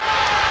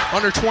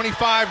Under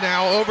 25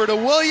 now, over to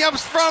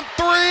Williams from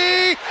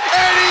three,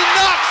 and he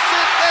knocks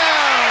it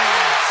down.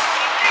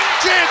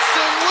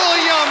 Jansen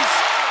Williams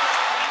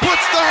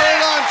puts the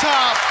Herd on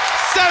top,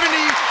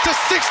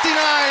 70-69,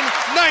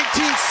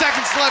 19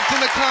 seconds left in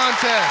the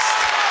contest.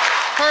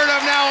 Herd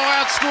have now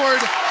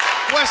outscored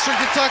Western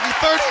Kentucky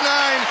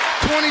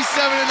 39-27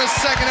 in the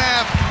second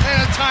half,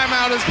 and a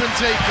timeout has been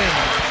taken.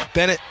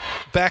 Bennett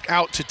back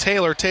out to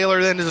Taylor.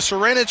 Taylor then to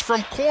Serenich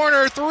from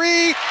corner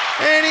three,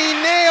 and he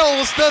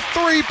nails the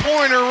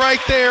three-pointer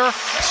right there.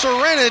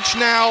 Serenich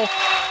now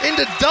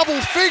into double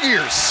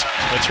figures.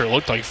 It sure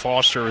looked like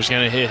Foster was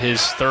going to hit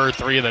his third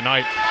three of the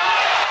night.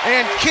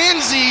 And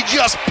Kinsey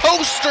just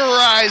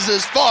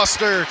posterizes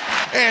Foster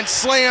and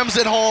slams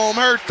it home.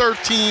 Herd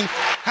 13,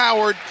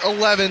 Howard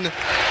 11.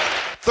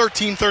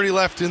 13:30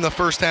 left in the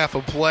first half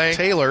of play.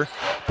 Taylor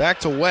back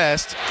to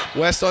West.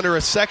 West under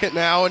a second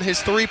now, and his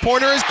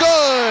three-pointer is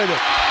good.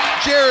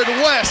 Jared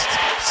West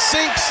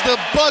sinks the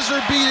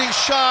buzzer-beating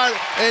shot,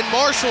 and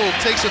Marshall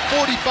takes a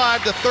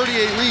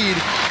 45-38 lead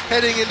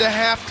heading into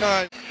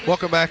halftime.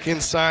 Welcome back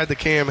inside the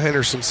Cam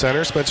Henderson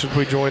Center. Spencer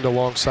Dupuy joined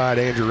alongside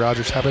Andrew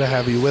Rogers. Happy to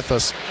have you with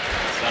us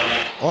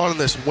on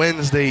this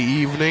Wednesday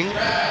evening.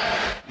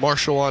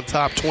 Marshall on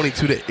top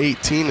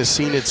 22-18 has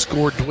seen its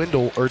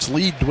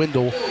lead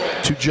dwindle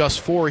to just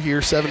 4 here,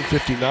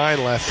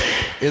 7:59 left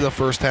in the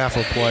first half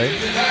of play.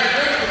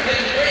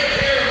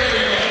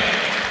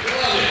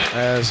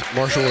 As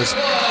Marshall is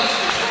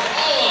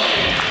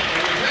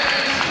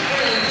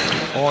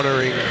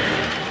honoring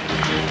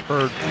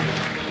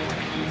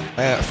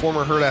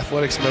former Herd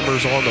Athletics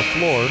members on the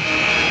floor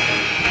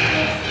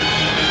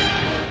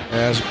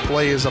as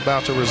play is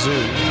about to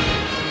resume.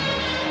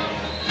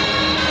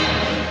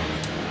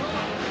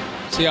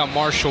 See how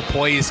Marshall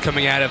plays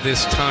coming out of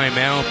this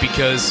timeout,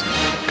 because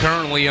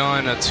currently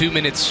on a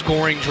 2-minute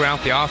scoring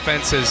drought. The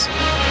offense has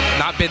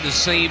not been the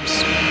same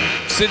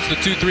since the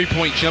 2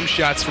 3-point jump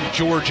shots from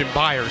George and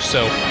Byers.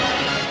 So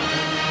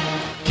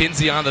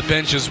Kinsey on the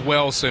bench as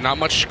well, so not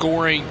much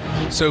scoring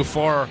so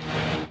far.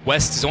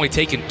 West has only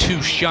taken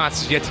 2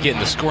 shots yet to get in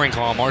the scoring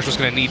column. Marshall's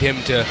going to need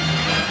him to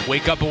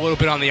wake up a little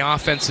bit on the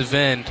offensive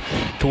end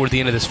toward the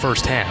end of this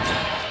first half.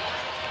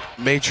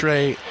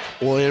 Maitre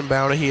will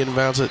inbound it. He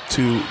inbounds it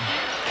to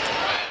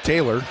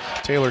Taylor.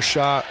 Taylor's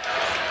shot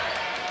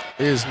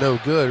is no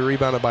good.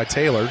 Rebounded by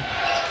Taylor.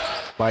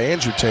 By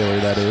Andrew Taylor,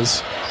 that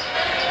is.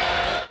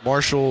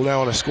 Marshall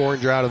now on a scoring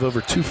drought of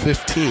over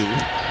 2:15.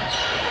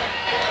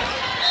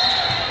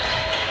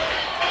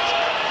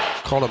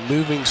 Called a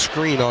moving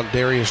screen on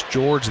Darius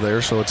George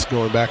there, so it's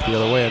going back the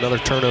other way. Another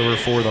turnover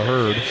for the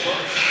Herd.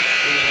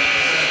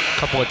 A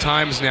couple of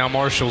times now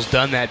Marshall's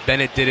done that.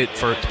 Bennett did it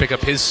to pick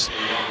up his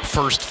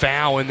first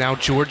foul, and now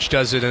George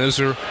does it. And those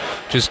are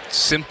just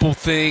simple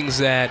things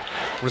that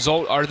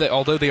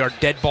although they are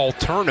dead ball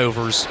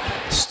turnovers,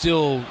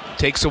 still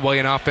takes away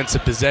an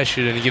offensive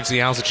possession, and it gives the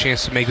Owls a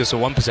chance to make this a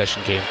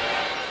one-possession game.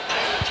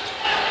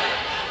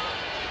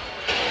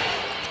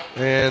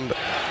 And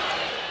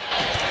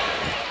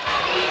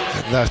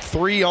the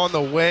three on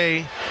the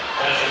way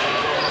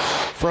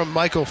from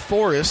Michael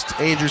Forrest.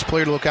 Andrews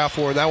player to look out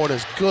for, and that one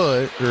is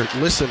good, or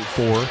listen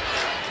for.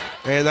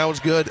 And that was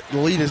good. The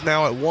lead is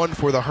now at 1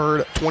 for the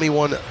Herd,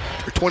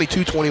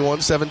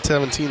 22-21,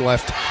 7:17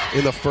 left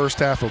in the first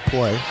half of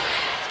play.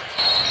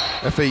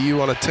 FAU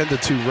on a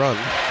 10-2 run.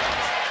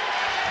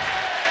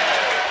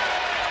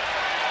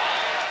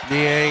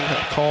 Niang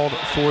called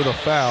for the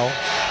foul.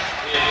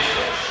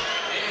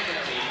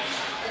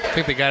 I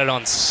think they got it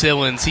on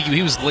Sillins.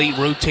 He was late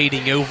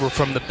rotating over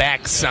from the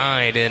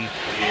backside and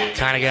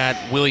kind of got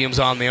Williams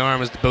on the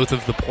arm as both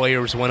of the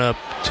players went up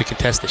to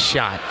contest the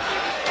shot.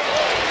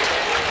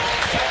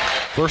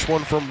 First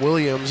one from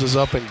Williams is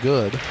up and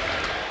good.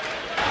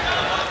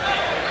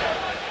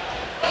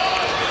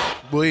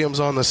 Williams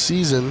on the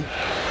season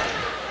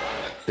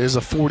is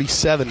a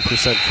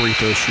 47% free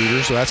throw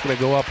shooter, so that's going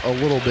to go up a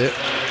little bit.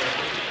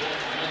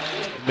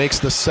 Makes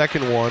the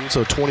second one,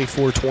 so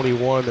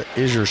 24-21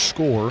 is your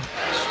score.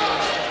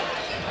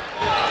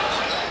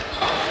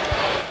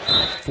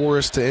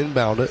 Forrest to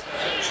inbound it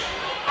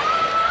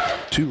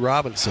to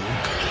Robinson.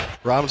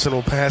 Robinson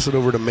will pass it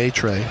over to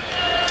Maitre.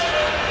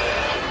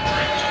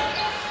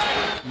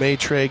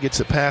 Maitre gets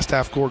it past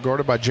half court,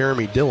 guarded by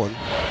Jeremy Dillon.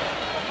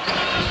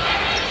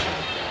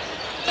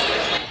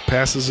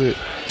 Passes it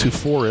to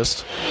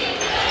Forrest.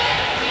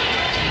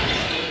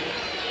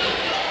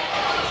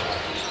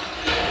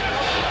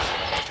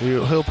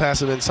 He'll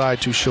pass it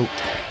inside to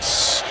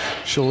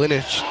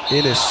Shalinis,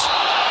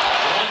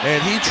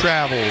 and he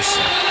travels.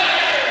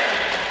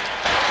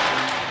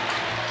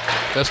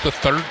 That's the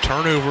third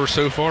turnover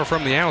so far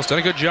from the Owls. Done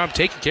a good job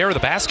taking care of the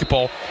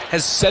basketball.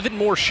 Has 7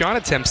 more shot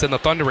attempts than the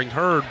Thundering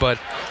Herd, but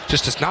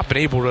just has not been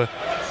able to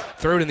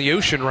throw it in the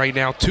ocean right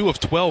now. 2 of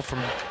 12 from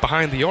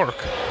behind the arc.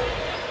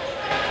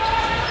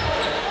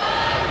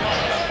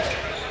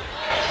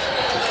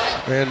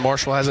 And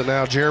Marshall has it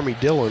now. Jeremy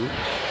Dillon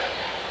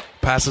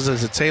passes it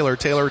to Taylor.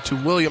 Taylor to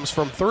Williams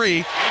from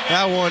 3.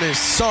 That one is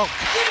sunk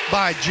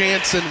by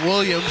Jansen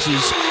Williams,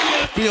 who's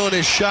feeling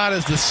his shot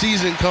as the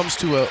season comes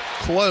to a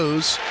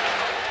close.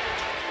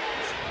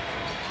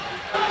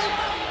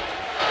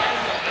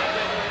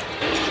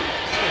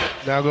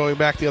 Now going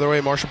back the other way,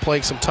 Marshall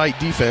playing some tight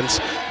defense.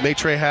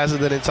 Maitre has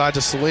it then inside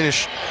to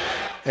Salinas,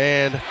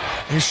 and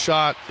his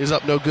shot is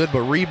up no good,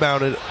 but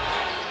rebounded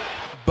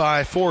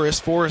by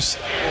Forrest. Forrest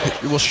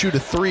will shoot a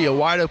three, a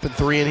wide open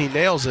three, and he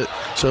nails it.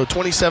 So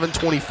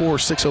 27-24,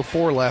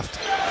 6:04 left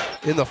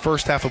in the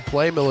first half of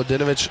play.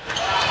 Miladinovich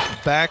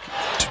back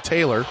to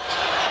Taylor.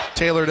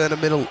 Taylor then to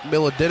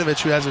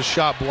Miladinovich, who has a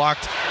shot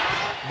blocked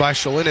by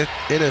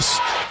Shalinis.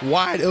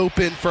 Wide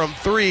open from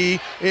three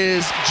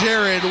is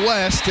Jared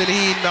West, and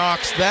he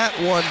knocks that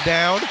one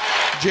down.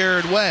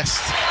 Jared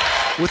West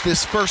with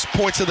his first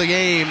points of the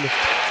game.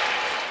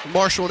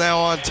 Marshall now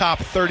on top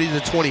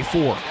 30-24.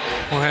 Well,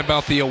 how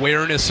about the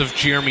awareness of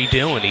Jeremy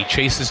Dillon? He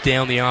chases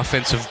down the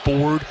offensive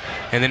board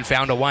and then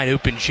found a wide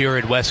open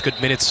Jared West.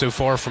 Good minutes so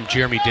far from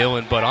Jeremy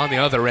Dillon, but on the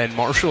other end,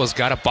 Marshall has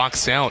got to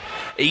box out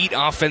 8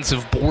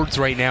 offensive boards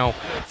right now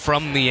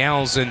from the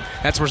Owls, and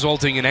that's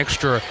resulting in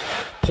extra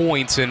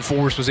points, and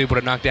Forrest was able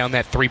to knock down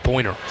that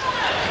three-pointer.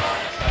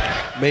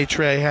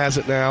 Maitre has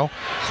it now,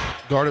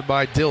 guarded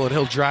by Dillon.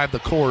 He'll drive the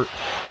court,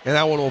 and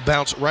that one will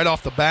bounce right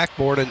off the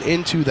backboard and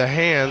into the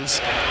hands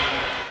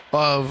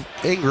of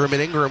Ingram,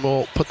 and Ingram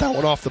will put that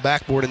one off the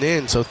backboard and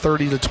in. So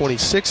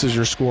 30-26 is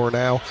your score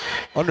now.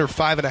 Under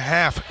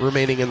 5.5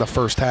 remaining in the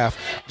first half.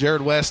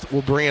 Jared West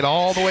will bring it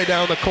all the way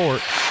down the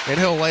court, and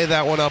he'll lay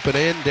that one up and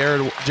in.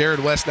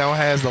 Jared West now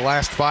has the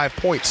last 5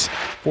 points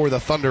for the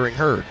Thundering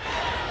Herd.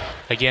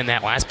 Again,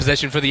 that last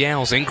possession for the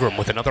Owls, Ingram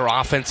with another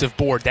offensive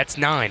board. That's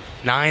 9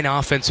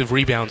 offensive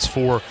rebounds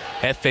for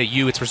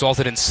FAU. It's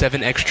resulted in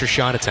 7 extra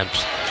shot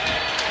attempts.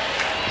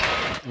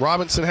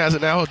 Robinson has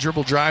it now. He'll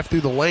dribble drive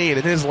through the lane,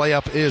 and his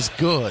layup is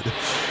good.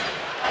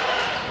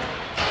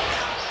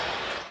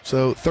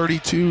 So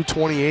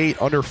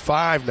 32-28, under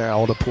 5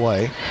 now to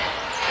play.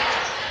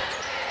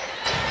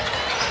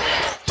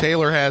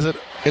 Taylor has it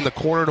in the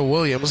corner to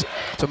Williams,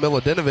 to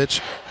Miladinovich,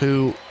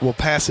 who will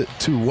pass it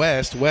to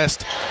West.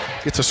 West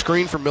gets a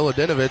screen from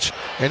Miladinovich,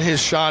 and his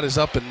shot is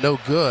up and no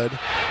good.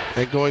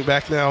 And going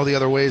back now the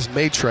other way is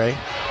Maitre.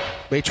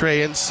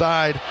 Maitre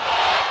inside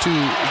to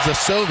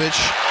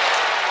Zasovic.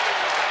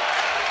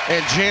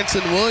 And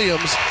Jansen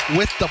Williams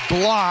with the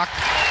block,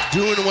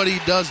 doing what he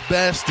does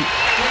best.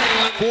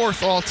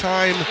 4th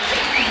all-time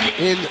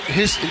in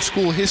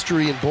school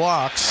history in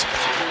blocks.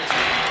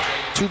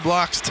 2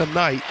 blocks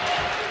tonight.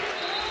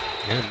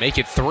 And make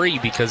it 3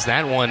 because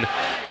that one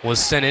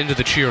was sent into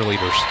the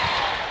cheerleaders.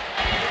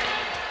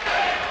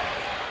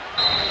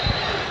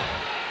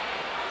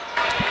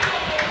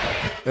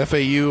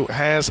 FAU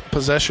has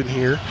possession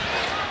here.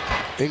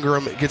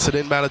 Ingram gets it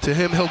inbounded to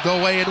him. He'll go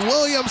away, and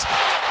Williams,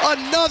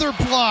 another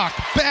block.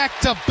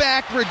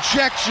 Back-to-back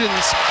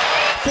rejections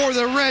for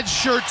the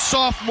redshirt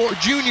sophomore,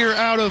 junior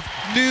out of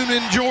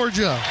Noonan,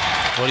 Georgia.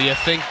 What do you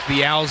think?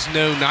 The Owls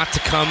know not to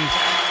come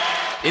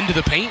into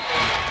the paint?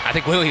 I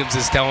think Williams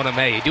is telling him,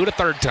 hey, do it a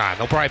 3rd time.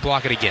 They'll probably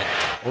block it again.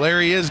 Well, there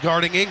he is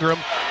guarding Ingram.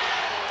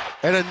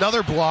 And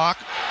another block,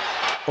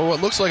 or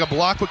what looks like a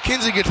block, but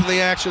Kinsey gets in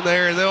the action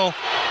there, and they'll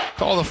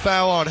call the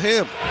foul on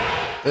him.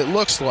 It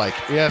looks like,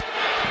 yeah.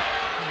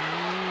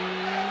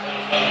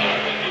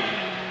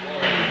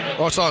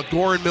 Oh, it's on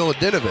Goran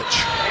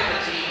Miladinovich.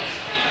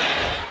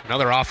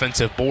 Another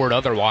offensive board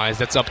otherwise.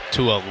 That's up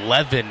to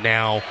 11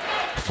 now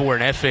for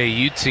an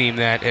FAU team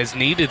that has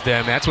needed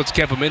them. That's what's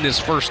kept them in this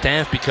first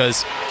half,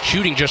 because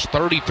shooting just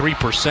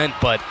 33%,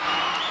 but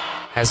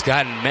has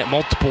gotten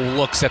multiple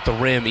looks at the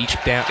rim each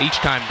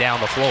time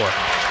down the floor.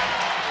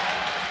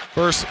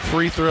 First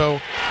free throw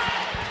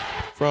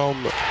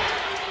from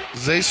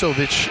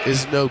Zasovic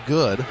is no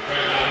good.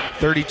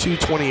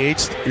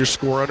 32-28, your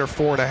score, under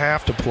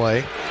 4.5 to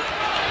play.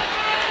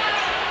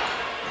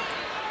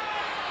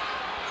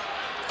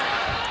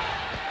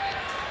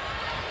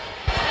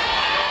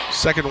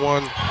 Second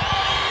one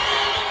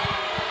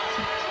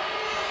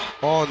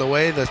on the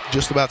way. That's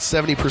just about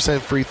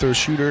 70% free throw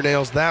shooter,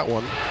 nails that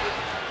one.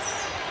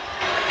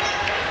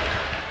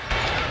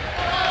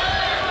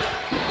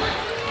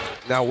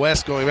 Now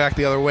West going back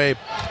the other way,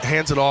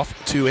 hands it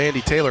off to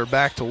Andy Taylor,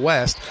 back to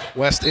West.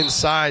 West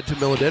inside to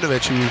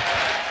Miladinovich,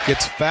 who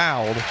gets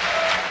fouled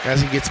as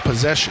he gets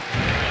possession.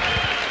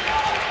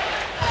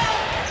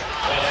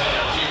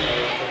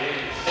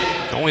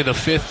 Only the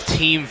 5th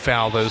team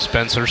foul, though,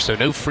 Spencer, so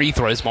no free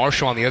throws.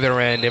 Marshall on the other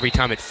end, every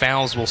time it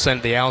fouls, will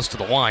send the Owls to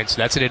the line, so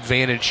that's an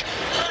advantage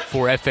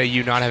for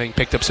FAU not having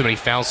picked up so many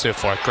fouls so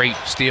far. Great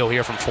steal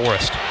here from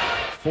Forrest.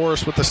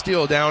 Forrest with the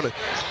steal down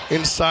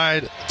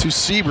inside to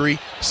Seabury.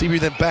 Seabury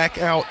then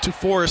back out to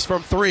Forrest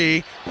from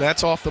 3.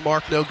 That's off the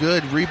mark, no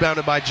good.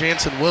 Rebounded by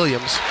Jansen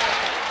Williams.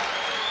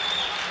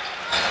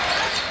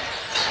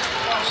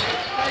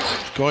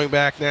 Going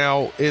back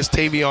now is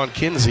Tavion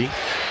Kinsey.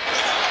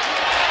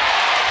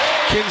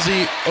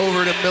 Kinsey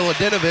over to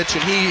Miladinovich,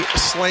 and he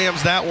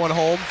slams that one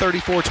home.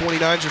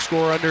 34-29 is your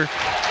score, under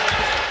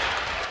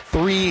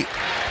 3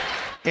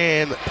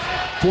 and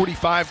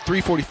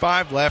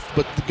 3:45 left,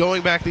 but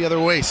going back the other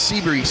way,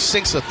 Seabury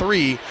sinks a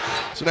three.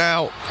 So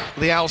now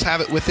the Owls have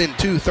it within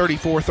two,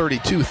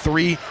 34-32,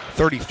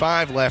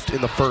 3:35 left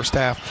in the first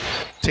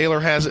half.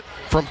 Taylor has it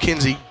from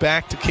Kinsey,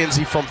 back to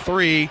Kinsey from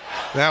three.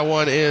 That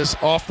one is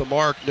off the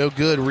mark, no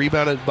good.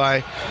 Rebounded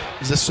by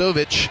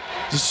Zasovic.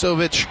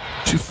 Zasovic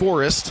to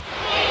Forrest.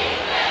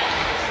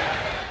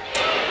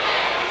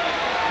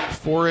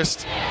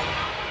 Forrest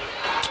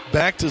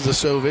back to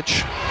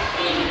Zasovic.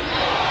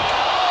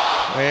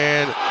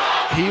 And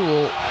he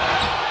will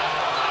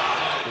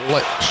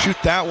shoot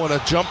that one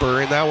a jumper,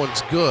 and that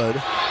one's good.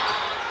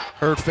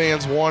 Herd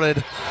fans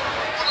wanted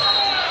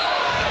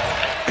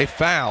a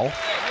foul.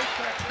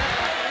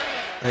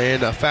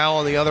 And a foul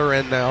on the other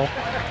end now.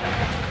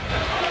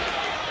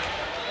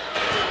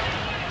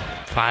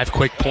 5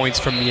 quick points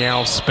from the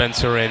Owls,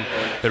 Spencer, and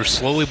they're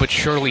slowly but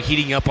surely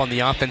heating up on the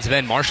offensive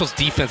end. Marshall's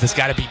defense has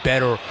got to be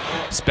better,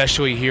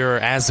 especially here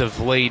as of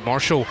late.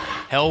 Marshall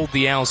held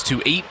the Owls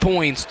to 8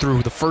 points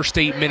through the first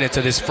 8 minutes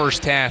of this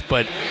first half,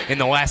 but in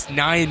the last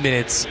 9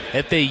 minutes,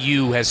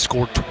 FAU has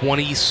scored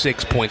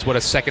 26 points. What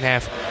a second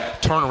half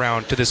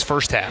turnaround to this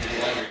first half.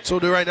 So we'll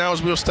do right now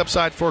is we'll step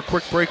aside for a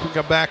quick break. When we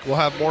come back, we'll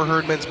have more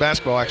Herd men's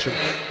basketball action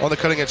on the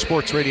Cutting Edge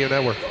Sports Radio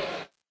Network.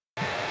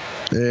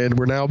 And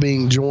we're now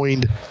being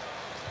joined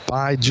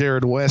by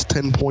Jared West,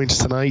 10 points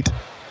tonight,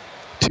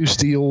 2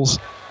 steals,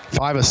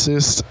 5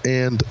 assists,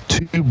 and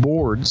 2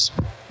 boards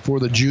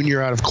for the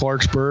junior out of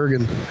Clarksburg.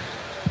 And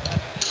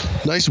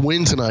nice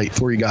win tonight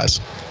for you guys.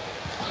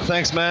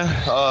 Thanks, man.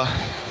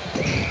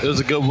 It was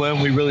a good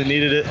win. We really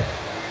needed it.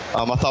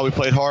 I thought we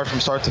played hard from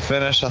start to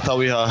finish. I thought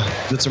we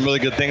did some really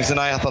good things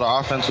tonight. I thought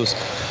our offense was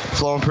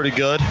flowing pretty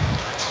good.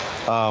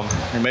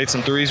 We made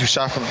some threes. We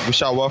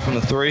shot well from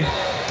the three.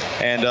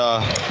 And,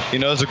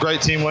 it was a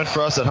great team win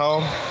for us at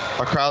home.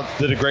 Our crowd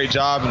did a great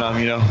job, and,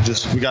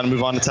 we got to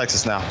move on to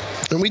Texas now.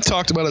 And we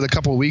talked about it a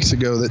couple of weeks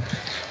ago that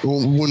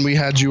when we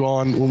had you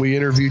on, when we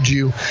interviewed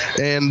you,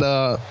 and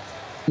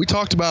we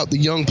talked about the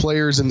young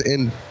players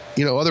and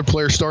other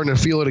players starting to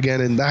feel it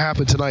again, and that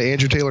happened tonight.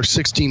 Andrew Taylor,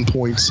 16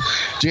 points.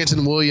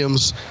 Jansen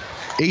Williams,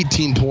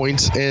 18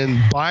 points,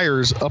 and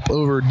Byers up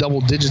over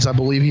double digits. I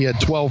believe he had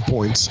 12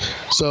 points.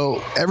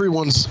 So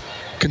everyone's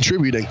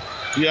contributing.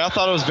 Yeah, I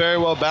thought it was very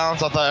well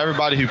balanced. I thought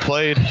everybody who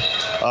played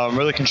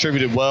really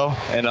contributed well,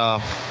 and I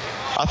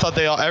thought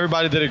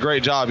everybody did a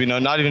great job.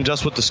 Not even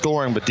just with the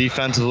scoring, but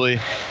defensively,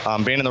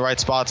 being in the right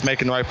spots,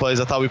 making the right plays.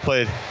 I thought we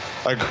played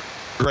a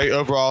great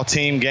overall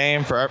team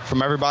game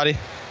from everybody.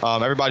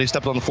 Everybody who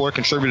stepped on the floor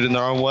contributed in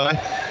their own way,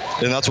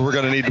 and that's what we're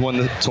going to need to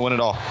win it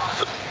all.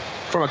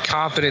 From a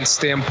confidence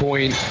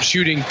standpoint,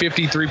 shooting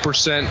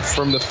 53%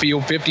 from the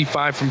field,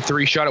 55 from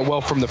three, shot it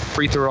well from the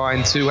free throw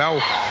line too.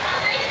 How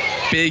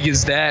big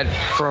is that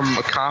from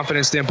a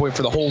confidence standpoint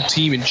for the whole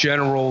team in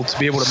general to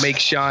be able to make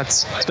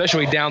shots,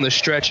 especially down the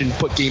stretch and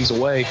put games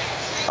away?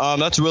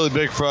 That's really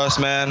big for us,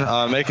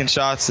 man. Making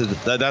shots,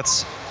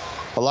 that's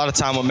a lot of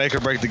time will make or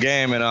break the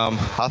game, and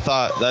I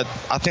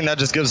think that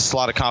just gives us a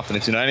lot of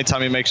confidence.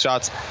 Anytime you make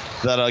shots,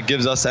 that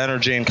gives us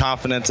energy and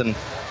confidence, and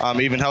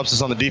even helps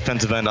us on the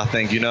defensive end, I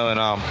think.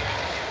 And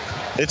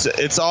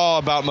it's all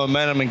about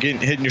momentum and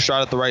hitting your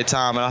shot at the right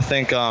time, and I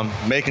think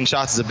making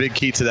shots is a big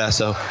key to that.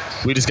 So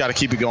we just got to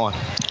keep it going.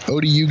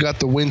 ODU got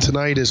the win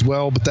tonight as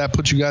well, but that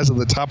puts you guys at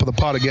the top of the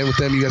pot again with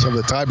them. You guys have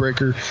the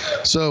tiebreaker.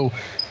 So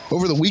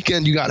over the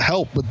weekend you got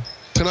help, but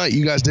tonight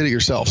you guys did it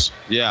yourselves.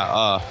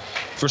 Yeah,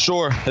 for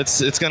sure.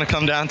 It's going to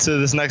come down to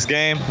this next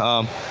game.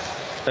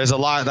 There's a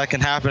lot that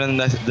can happen in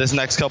this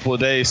next couple of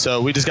days,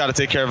 so we just got to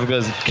take care of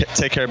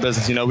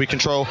business. We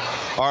control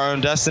our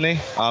own destiny.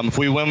 If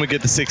we win, we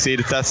get the 6th seed.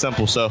 It's that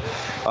simple. So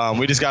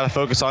we just got to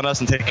focus on us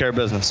and take care of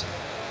business.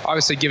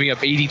 Obviously, giving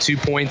up 82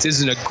 points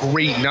isn't a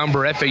great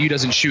number. FAU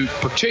doesn't shoot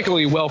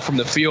particularly well from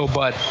the field,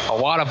 but a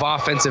lot of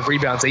offensive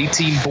rebounds,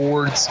 18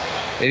 boards.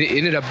 It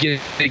ended up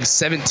getting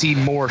 17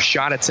 more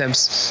shot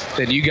attempts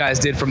than you guys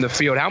did from the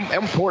field. How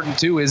important,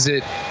 too, is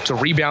it to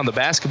rebound the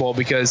basketball?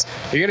 Because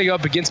you're going to go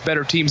up against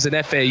better teams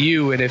than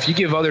FAU, and if you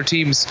give other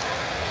teams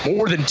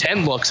more than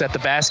 10 looks at the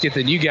basket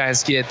than you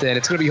guys get, then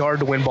it's going to be hard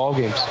to win ball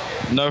games.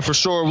 No, for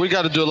sure. We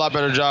got to do a lot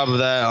better job of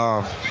that.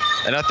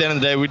 And at the end of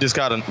the day, we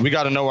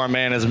got to know where our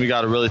man is, and we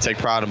got to really take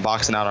pride in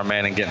boxing out our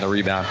man and getting the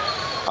rebound.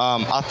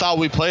 I thought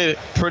we played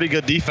pretty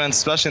good defense,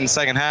 especially in the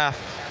second half.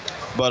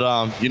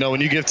 But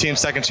when you give teams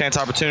second chance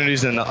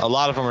opportunities, and a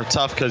lot of them are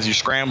tough because you're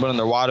scrambling and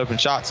they're wide open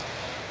shots.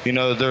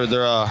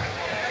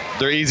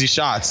 They're easy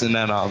shots, and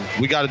then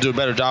we got to do a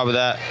better job of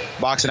that,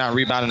 boxing out,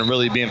 rebounding, and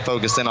really being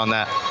focused in on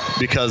that.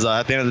 Because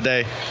at the end of the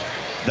day,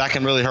 that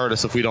can really hurt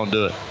us if we don't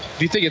do it.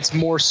 Do you think it's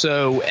more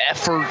so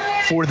effort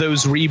for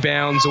those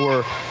rebounds,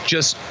 or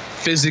just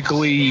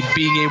physically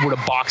being able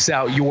to box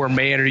out your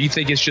man, or do you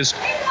think it's just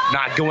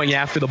not going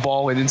after the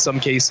ball in some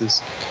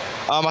cases?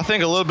 I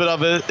think a little bit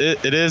of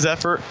it is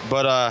effort,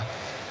 but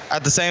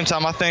at the same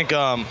time, I think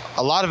a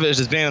lot of it is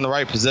just being in the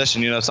right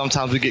position.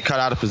 Sometimes we get cut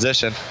out of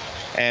position,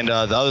 and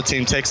the other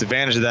team takes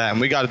advantage of that,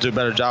 and we got to do a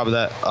better job of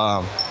that.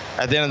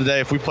 at the end of the day,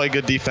 if we play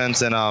good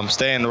defense and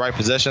stay in the right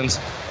positions,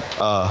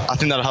 I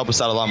think that'll help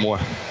us out a lot more.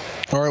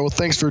 All right, well,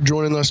 thanks for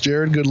joining us,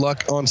 Jared. Good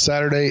luck on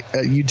Saturday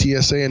at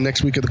UTSA and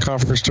next week at the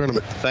conference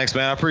tournament. Thanks,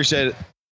 man. I appreciate it.